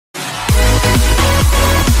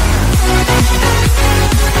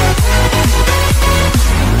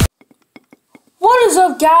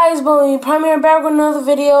up, guys? Well, Primary back with another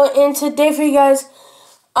video, and today for you guys,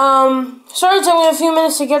 sorry it took me a few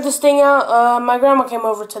minutes to get this thing out. My grandma came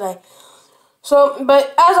over today.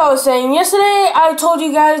 But as I was saying, yesterday I told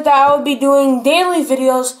you guys that I would be doing daily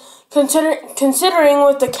videos, considering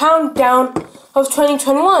with the countdown of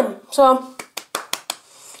 2021. So,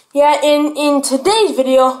 yeah, in today's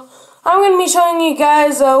video, I'm going to be showing you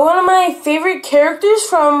guys one of my favorite characters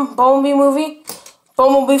from Bumblebee movie.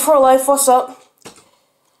 Bumblebee for life, what's up?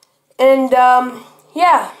 And,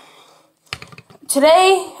 yeah.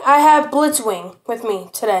 Today, I have Blitzwing with me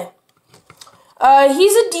today.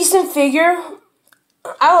 He's a decent figure.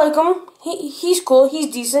 I like him. He's cool.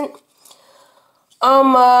 He's decent.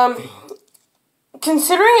 Considering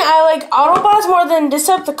I like Autobots more than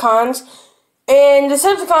Decepticons, and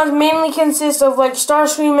Decepticons mainly consist of like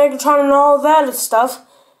Starscream, Megatron, and all that stuff,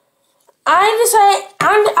 I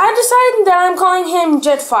decided that I'm calling him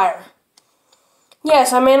Jetfire.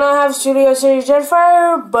 Yes, I may not have Studio Series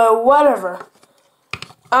Jetfire, but whatever.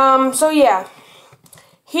 So yeah.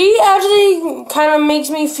 He actually kind of makes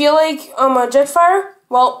me feel like a Jetfire.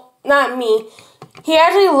 Well, not me. He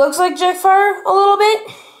actually looks like Jetfire a little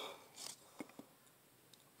bit.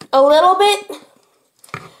 A little bit.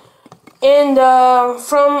 And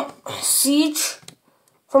from Siege,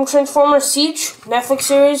 from Transformers Siege, Netflix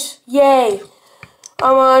series, yay.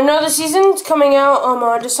 Another season's coming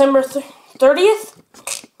out December 30th.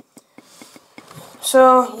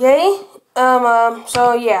 So, yay.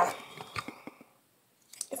 So yeah.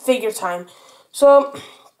 Figure time. So,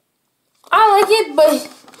 I like it, but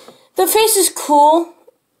the face is cool.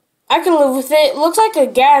 I can live with it. It looks like a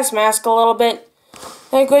gas mask a little bit.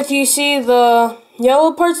 Like with you see the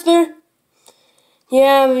yellow parts there?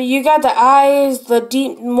 Yeah, you got the eyes, the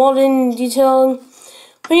deep molded detailing.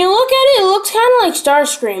 When you look at it, it looks kind of like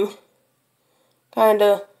Starscream.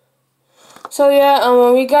 Kinda. So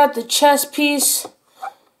yeah, we got the chest piece.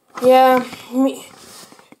 Yeah.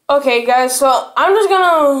 Okay, guys, so I'm just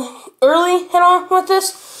gonna early head on with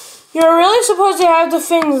this. You're really supposed to have the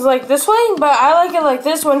fins like this way, but I like it like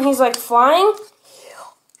this when he's like flying.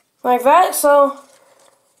 Like that, so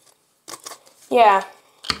yeah.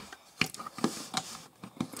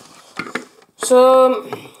 So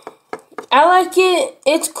I like it,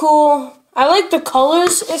 it's cool. I like the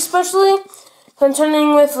colors especially,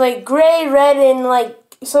 concerning with like gray, red, and like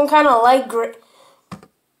some kind of light gray.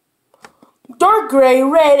 Dark gray,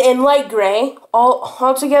 red, and light gray,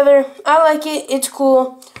 all together. I like it. It's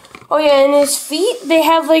cool. Oh yeah, and his feet, they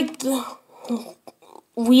have like the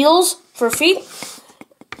wheels for feet.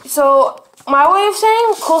 So my way of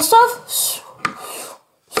saying cool stuff,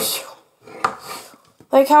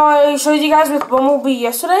 like how I showed you guys with Bumblebee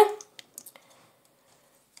yesterday.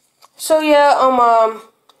 So yeah,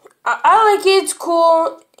 I like it. It's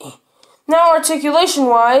cool. Now articulation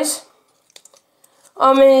wise.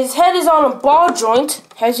 His head is on a ball joint,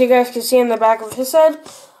 as you guys can see in the back of his head.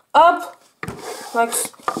 Up like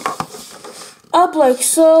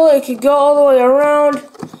so. It could go all the way around.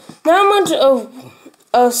 Not much of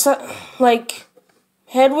like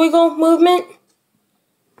head wiggle movement,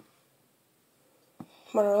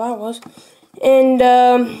 whatever that was. And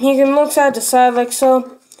you can look side to side like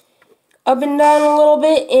so, up and down a little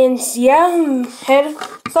bit, and yeah, head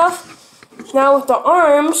stuff. Now with the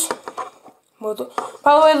arms. By the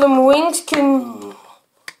way, the wings can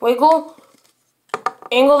wiggle,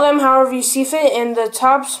 angle them however you see fit, and the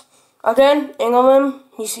tops, again, angle them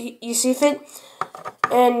you see fit.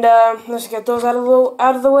 And let's get those out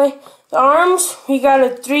of the way. The arms, we got a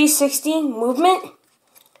 360 movement.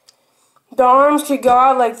 The arms could go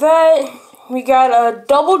out like that. We got a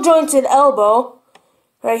double jointed elbow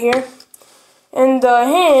right here, and the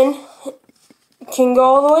hand can go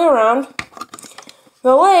all the way around.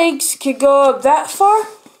 The legs could go up that far,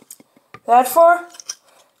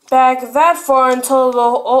 back that far until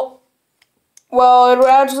the, well, it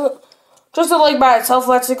actually, just the leg by itself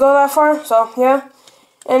lets it go that far, so, yeah.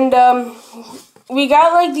 And, we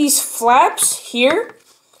got, like, these flaps here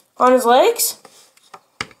on his legs.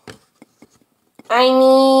 I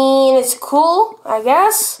mean, it's cool, I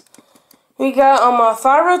guess. We got, a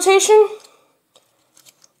thigh rotation,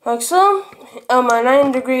 like so. A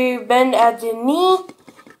 90-degree bend at the knee,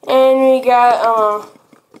 and we got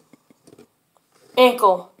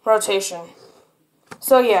ankle rotation.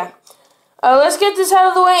 So yeah, let's get this out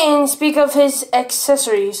of the way and speak of his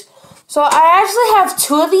accessories. So I actually have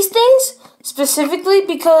two of these things specifically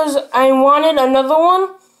because I wanted another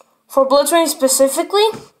one for Blitzwing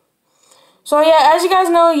specifically. So yeah, as you guys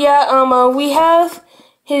know, yeah, we have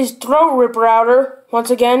his throat rip router once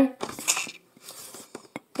again.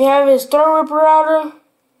 We have his throat ripper router.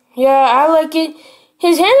 Yeah, I like it.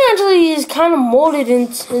 his hand actually is kind of molded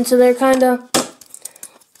into their kind of,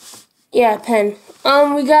 yeah, pen.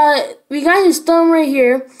 We got his thumb right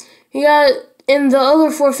here. We got in the other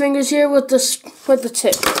 4 fingers here with the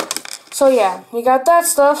tip. So yeah, we got that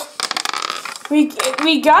stuff. We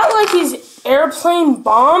got like his airplane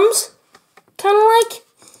bombs, kind of like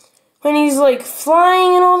when he's like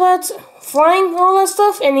flying all that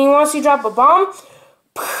stuff, and he wants to drop a bomb.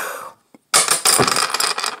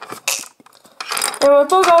 And with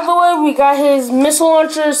those out of the way, we got his missile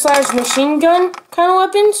launcher / machine gun kind of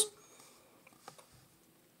weapons.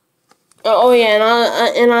 Oh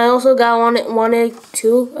yeah, and I also got wanted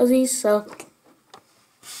 2 of these. So,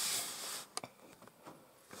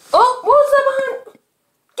 oh, what was that behind?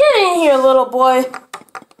 Get in here, little boy.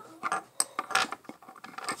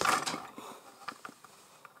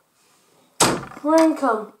 Rain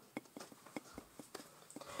come.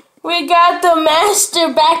 We got the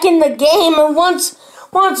master back in the game, and once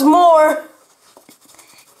more.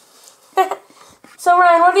 So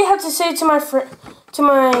Ryan, what do you have to say to my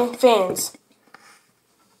fans?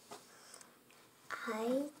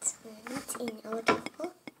 I turned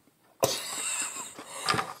inaudible.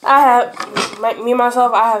 I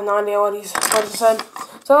have no idea what he said.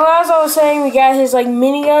 So as I was saying, we got his like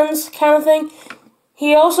miniguns kind of thing.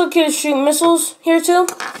 He also can shoot missiles here too.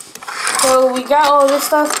 So we got all this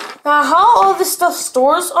stuff. Now how all this stuff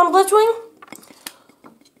stores on Blitzwing?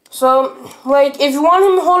 So like if you want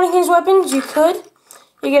him holding his weapons, you could.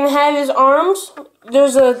 You can have his arms.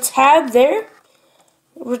 There's a tab there.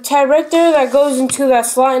 A tab right there that goes into that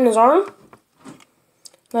slot in his arm.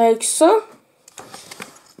 Like so.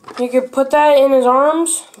 You could put that in his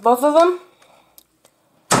arms, both of them.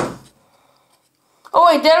 Oh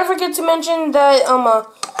wait, did I forget to mention that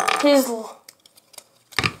his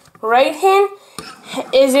right hand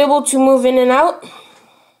is able to move in and out.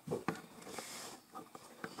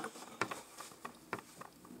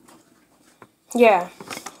 Yeah.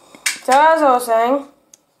 So as I was saying,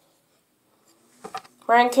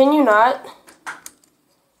 Ryan, can you not?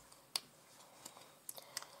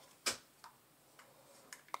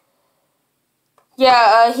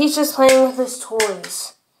 Yeah, he's just playing with his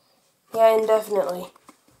toys. Yeah, indefinitely.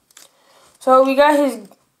 So we got his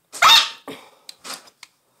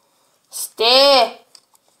stay.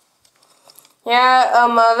 Yeah,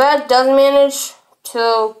 that does manage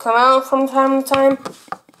to come out from time to time.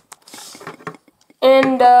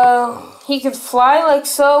 And he could fly like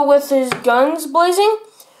so with his guns blazing.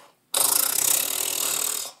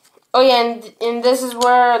 Oh yeah, and this is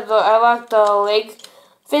where I locked the leg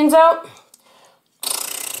fins out.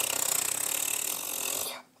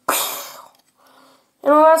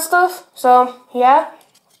 And all that stuff. So yeah,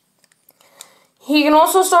 he can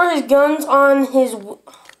also store his guns on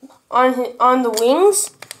the wings.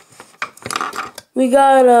 We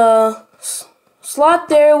got a slot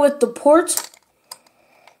there with the ports.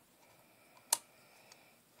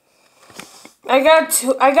 I got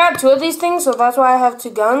two of these things, so that's why I have 2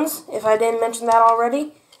 guns. If I didn't mention that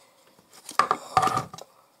already.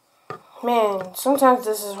 Man, sometimes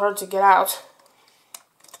this is hard to get out.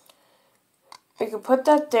 We could put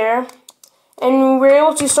that there. And we're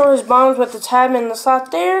able to store his bombs with the tab in the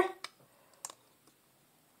slot there.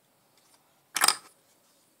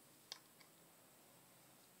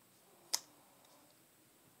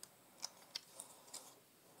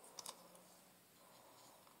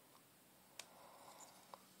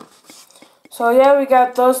 So yeah, we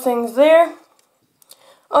got those things there.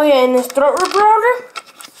 Oh yeah, and his throat ripper router.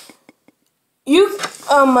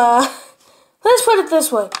 Let's put it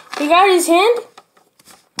this way. He got his hand.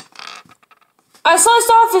 I sliced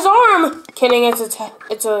off his arm. Kidding, it's a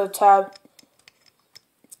tab.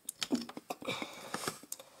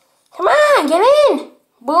 Come on, get in.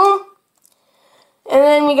 Boom. And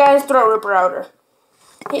then we got his throat ripper router.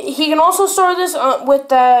 He can also store this with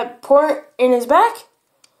that port in his back.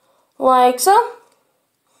 Like so.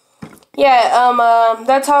 Yeah,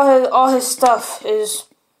 that's how all his stuff is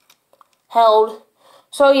held.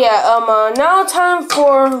 So yeah, now time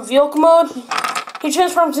for vehicle mode. He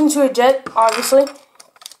transforms into a jet, obviously.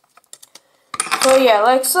 So yeah,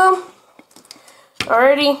 like so.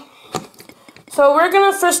 Alrighty. So we're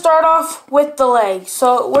gonna first start off with the legs.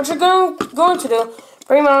 So what you're going to do,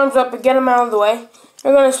 bring my arms up and get them out of the way.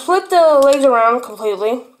 You're gonna split the legs around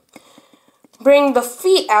completely. Bring the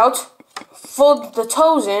feet out. Fold the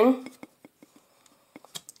toes in.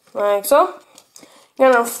 Like so.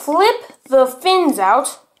 You're gonna flip the fins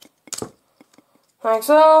out. Like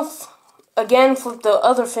so. Again, flip the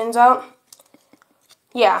other fins out.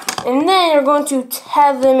 Yeah, and then you're going to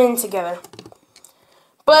tab them in together.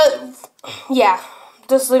 But, yeah,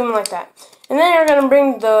 just leave them like that. And then you're going to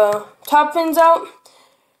bring the top fins out.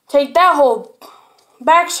 Take that whole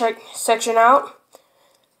back section out.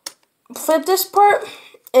 Flip this part.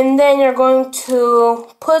 And then you're going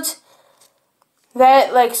to put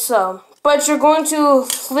that like so. But you're going to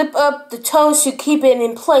flip up the toes to keep it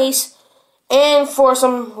in place and for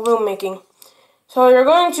some loom making. So you're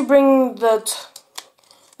going to bring that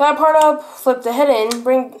part up, flip the head in,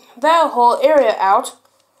 bring that whole area out,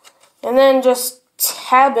 and then just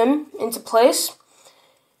tab him into place.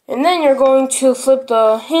 And then you're going to flip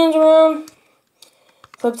the hands around,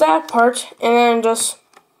 flip that part, and then just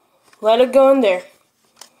let it go in there.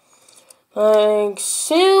 Like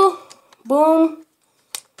so. Boom.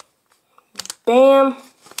 Bam.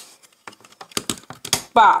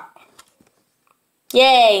 Bop.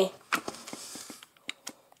 Yay.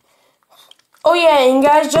 Oh yeah, and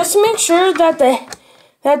guys, just to make sure that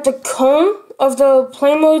the cone of the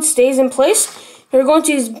plane mode stays in place, you're going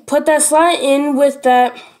to put that slot in with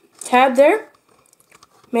that tab there.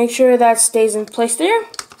 Make sure that stays in place there.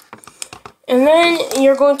 And then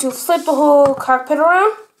you're going to flip the whole cockpit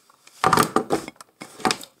around.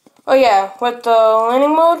 Oh yeah, with the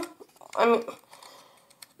landing mode. And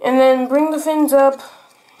then bring the fins up,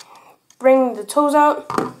 bring the toes out.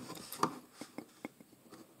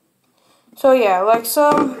 So yeah, like so.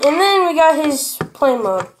 And then we got his plane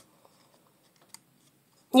mode.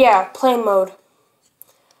 Yeah, plane mode.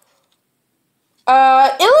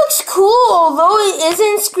 It looks cool, although it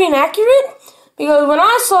isn't screen accurate, because when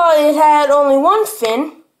I saw it, it had only one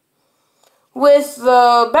fin, with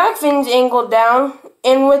the back fins angled down,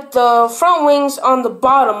 and with the front wings on the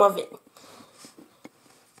bottom of it.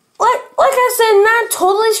 Like I said, not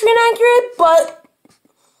totally screen accurate, but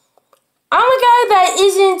I'm a guy that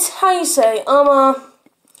isn't, how you say,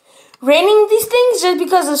 rating these things just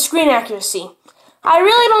because of screen accuracy. I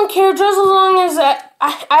really don't care, just as long as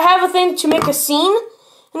I have a thing to make a scene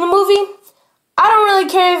in the movie. I don't really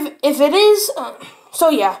care if it is. So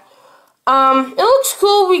yeah, it looks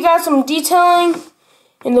cool. We got some detailing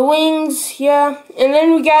in the wings, yeah, and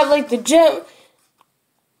then we got like the jet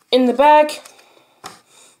in the back,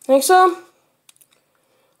 like so.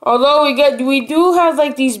 Although we do have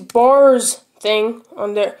like these bars thing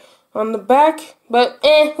on there on the back, but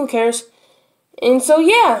who cares? And so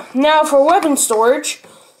yeah, now for weapon storage,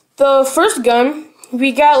 the first gun,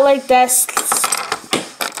 we got like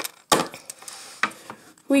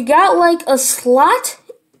we got like a slot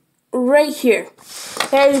right here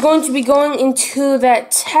that is going to be going into that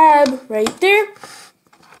tab right there,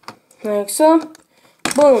 like so.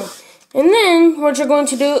 Boom. And then what you're going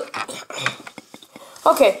to do,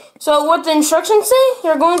 okay, so what the instructions say,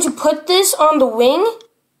 you're going to put this on the wing.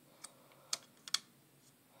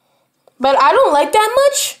 But I don't like that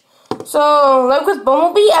much. So, like with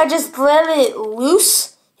Bumblebee, I just let it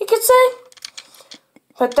loose, you could say.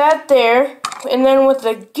 Put that there. And then with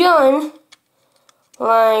the gun,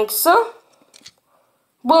 like so.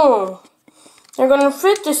 Boom. You're going to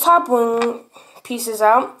fit this top wing pieces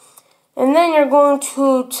out. And then you're going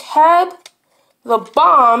to tab the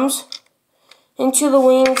bombs into the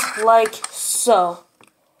wings like so.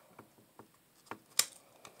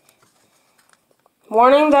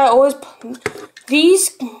 Warning that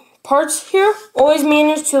these parts here always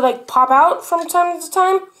manage to like pop out from time to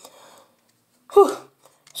time. Whew.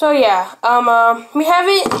 So yeah, we have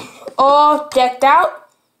it all decked out.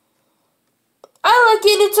 I like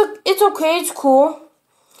it. It's okay. It's cool.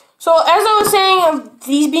 So as I was saying, of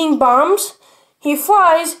these being bombs, he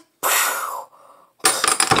flies.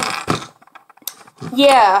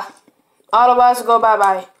 Yeah, Autobots go bye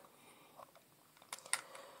bye.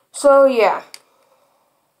 So yeah.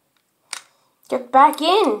 Get back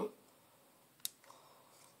in.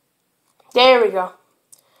 There we go.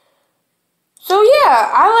 So yeah,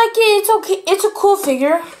 I like it. It's okay. It's a cool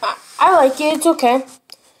figure. I like it. It's okay.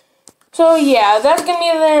 So yeah, that's gonna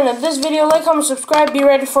be the end of this video. Like, comment, subscribe. Be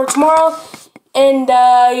ready for tomorrow. And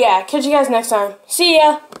yeah, catch you guys next time. See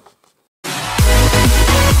ya.